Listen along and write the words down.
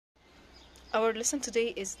Our lesson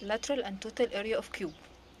today is lateral and total area of cube.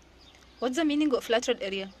 What's the meaning of lateral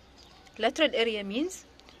area? Lateral area means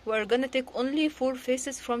we're gonna take only 4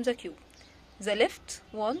 faces from the cube. The left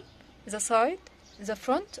one, the side, the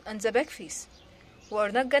front, and the back face.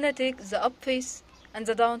 We're not gonna take the up face and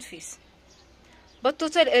the down face. But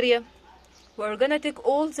total area, we're gonna take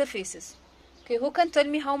all the faces. Okay, who can tell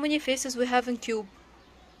me how many faces we have in cube?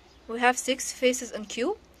 We have 6 faces in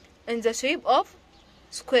cube in the shape of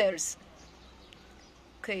squares.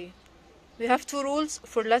 Okay, we have 2 rules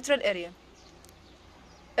for lateral area.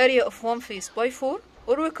 Area of one face by 4,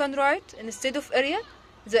 or we can write instead of area,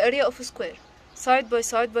 the area of a square, side by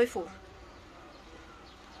 4.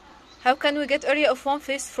 How can we get area of one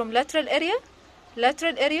face from lateral area?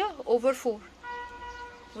 Lateral area over 4.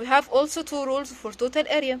 We have also 2 rules for total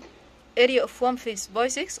area. Area of one face by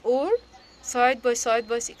 6 or side by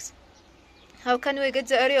 6. How can we get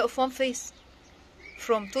the area of one face?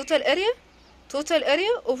 From total area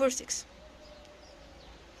over 6.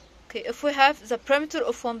 Okay, if we have the perimeter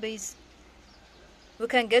of one base, we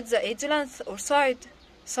can get the edge length or side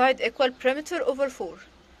equal perimeter over 4.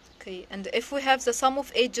 Okay, and if we have the sum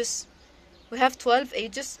of edges, we have 12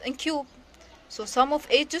 edges in cube, so sum of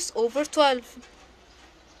edges over 12.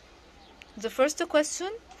 The first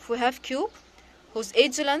question, if we have cube whose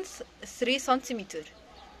edge length 3 cm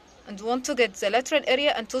and want to get the lateral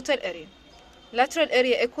area and total area. Lateral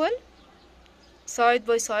area equal side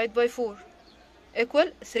by 4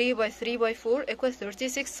 equal 3 by 4 equal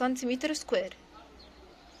 36 centimeter square.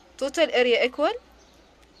 Total area equal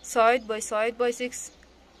side by 6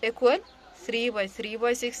 equal 3 by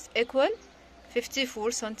 6 equal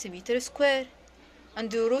 54 centimeter square,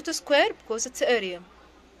 and you root square because it's area.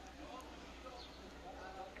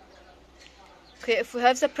 Okay, if we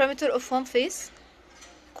have the perimeter of one face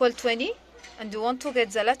equal 20 and you want to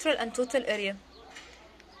get the lateral and total area,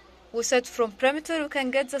 we said from perimeter we can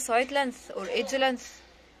get the side length or edge length.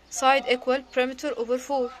 Side equal perimeter over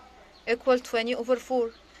 4 equal 20 over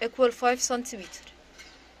 4 equal 5 centimeter.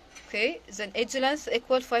 Okay, then edge length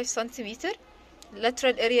equal 5 centimeter.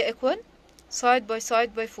 Lateral area equal side by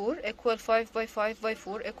 4 equal 5 by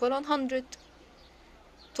 4 equal 100.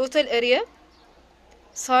 Total area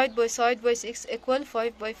side by 6 equal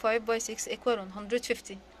 5 by 6 equal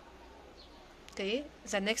 150. Okay,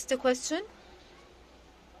 the next question.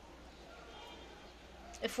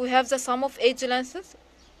 If we have the sum of edge lengths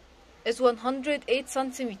is 108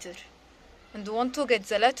 centimeter and we want to get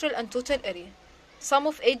the lateral and total area, sum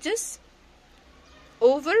of edges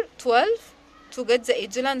over 12 to get the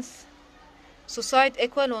edge length. So side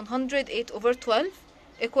equal 108 over 12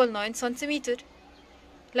 equal 9 centimeter.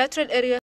 Lateral area